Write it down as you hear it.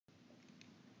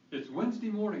It's Wednesday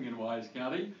morning in Wise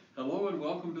County. Hello and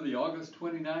welcome to the August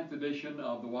 29th edition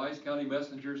of the Wise County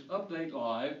Messenger's Update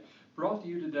Live, brought to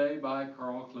you today by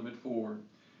Carl Clement Ford.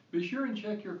 Be sure and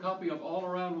check your copy of All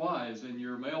Around Wise in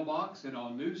your mailbox and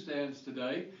on newsstands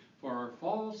today for our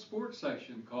fall sports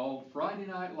section called Friday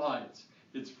Night Lights.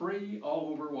 It's free all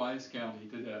over Wise County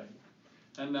today.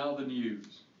 And now the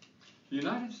news. The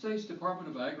United States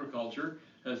Department of Agriculture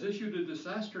has issued a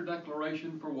disaster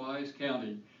declaration for Wise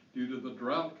County due to the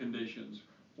drought conditions.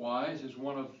 Wise is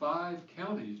one of 5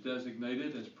 counties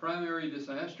designated as primary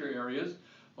disaster areas,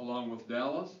 along with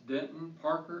Dallas, Denton,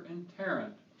 Parker, and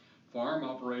Tarrant. Farm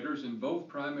operators in both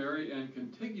primary and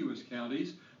contiguous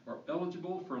counties are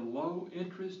eligible for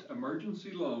low-interest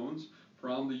emergency loans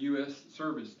from the U.S.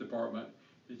 Service Department.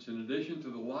 It's in addition to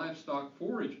the livestock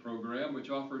forage program, which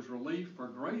offers relief for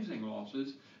grazing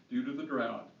losses due to the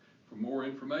drought. For more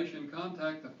information,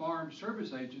 contact the Farm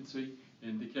Service Agency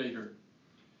in Decatur.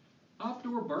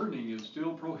 Outdoor burning is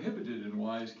still prohibited in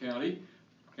Wise County.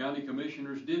 County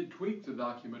commissioners did tweak the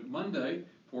document Monday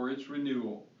for its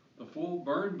renewal. The full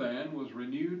burn ban was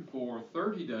renewed for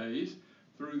 30 days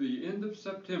through the end of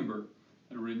September.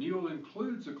 The renewal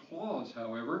includes a clause,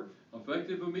 however,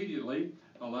 effective immediately,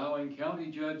 allowing County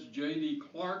Judge J.D.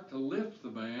 Clark to lift the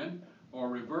ban or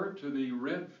revert to the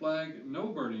red flag no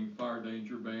burning fire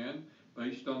danger ban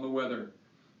based on the weather.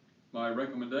 My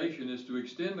recommendation is to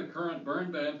extend the current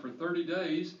burn ban for 30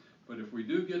 days, but if we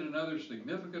do get another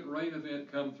significant rain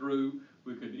event come through,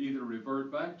 we could either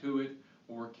revert back to it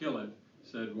or kill it,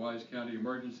 said Wise County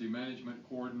Emergency Management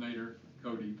Coordinator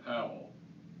Cody Powell.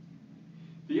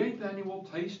 The 8th annual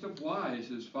Taste of Wise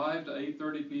is 5 to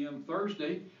 8:30 p.m.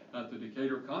 Thursday at the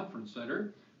Decatur Conference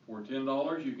Center. For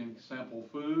 $10, you can sample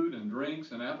food and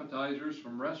drinks and appetizers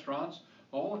from restaurants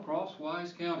all across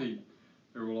Wise County.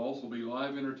 There will also be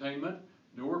live entertainment,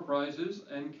 door prizes,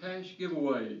 and cash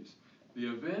giveaways. The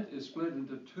event is split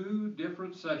into 2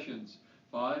 different sessions,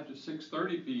 5 to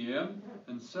 6:30 p.m.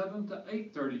 and 7 to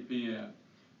 8:30 p.m.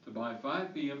 To buy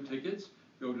 5 p.m. tickets,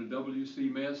 go to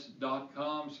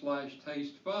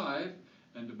wcmess.com/taste5,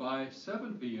 and to buy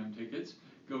 7 p.m. tickets,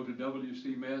 go to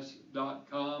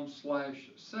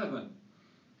wcmess.com/7.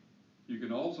 You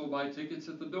can also buy tickets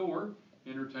at the door.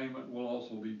 Entertainment will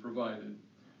also be provided.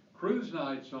 Cruise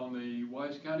nights on the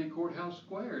Wise County Courthouse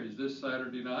Square is this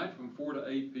Saturday night from 4 to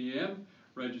 8 p.m.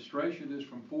 Registration is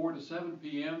from 4 to 7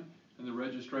 p.m. and the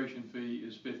registration fee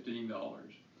is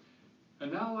 $15.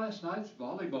 And now last night's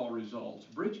volleyball results.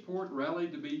 Bridgeport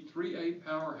rallied to beat 3A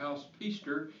powerhouse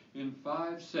Peaster in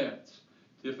 5 sets.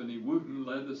 Tiffany Wooten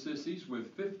led the Sissies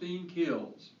with 15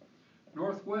 kills.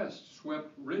 Northwest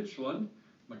swept Richland.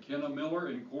 McKenna Miller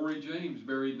and Corey James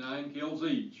buried 9 kills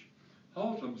each.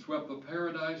 Haltom swept the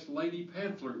Paradise Lady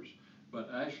Panthers,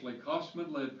 but Ashley Kosman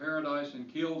led Paradise in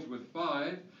kills with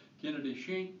 5. Kennedy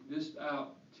Shink dished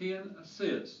out 10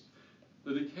 assists.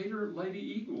 The Decatur Lady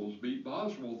Eagles beat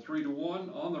Boswell 3-1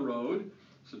 on the road.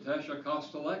 Satasha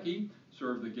Kostelecki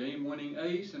served the game-winning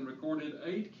ace and recorded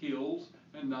 8 kills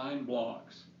and 9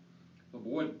 blocks. The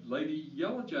Boyd Lady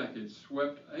Yellow Jackets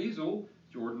swept Azle.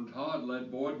 Jordan Todd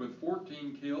led Boyd with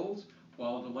 14 kills,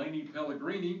 while Delaney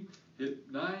Pellegrini hit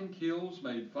 9 kills,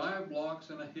 made 5 blocks,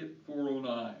 and a hit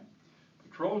 409.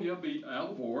 Petrolia beat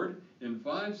Alvord in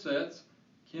 5 sets.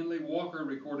 Kinley Walker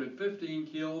recorded 15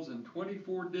 kills and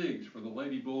 24 digs for the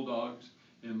Lady Bulldogs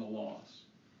in the loss.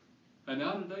 And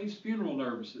now today's funeral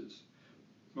services.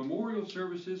 Memorial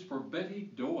services for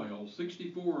Betty Doyle,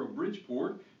 64 of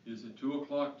Bridgeport, is at 2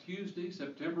 o'clock Tuesday,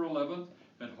 September 11th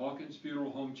at Hawkins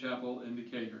Funeral Home Chapel in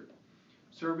Decatur.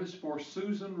 Service for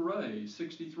Susan Ray,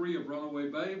 63 of Runaway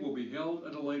Bay, will be held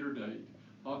at a later date.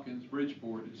 Hawkins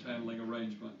Bridgeport is handling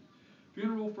arrangement.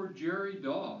 Funeral for Jerry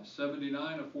Doss,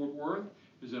 79 of Fort Worth,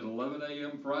 is at 11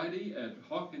 a.m. Friday at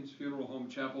Hawkins Funeral Home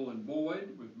Chapel in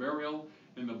Boyd, with burial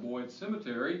in the Boyd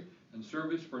Cemetery. And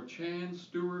service for Chan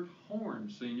Stewart Horn,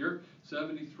 Sr.,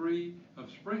 73 of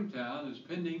Springtown, is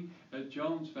pending at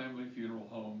Jones Family Funeral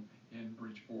Home in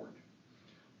Bridgeport.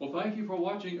 Well, thank you for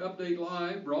watching Update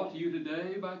Live, brought to you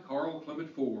today by Carl Clement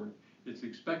Ford. It's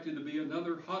expected to be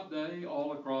another hot day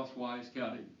all across Wise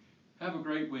County. Have a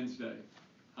great Wednesday.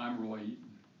 I'm Roy Eaton.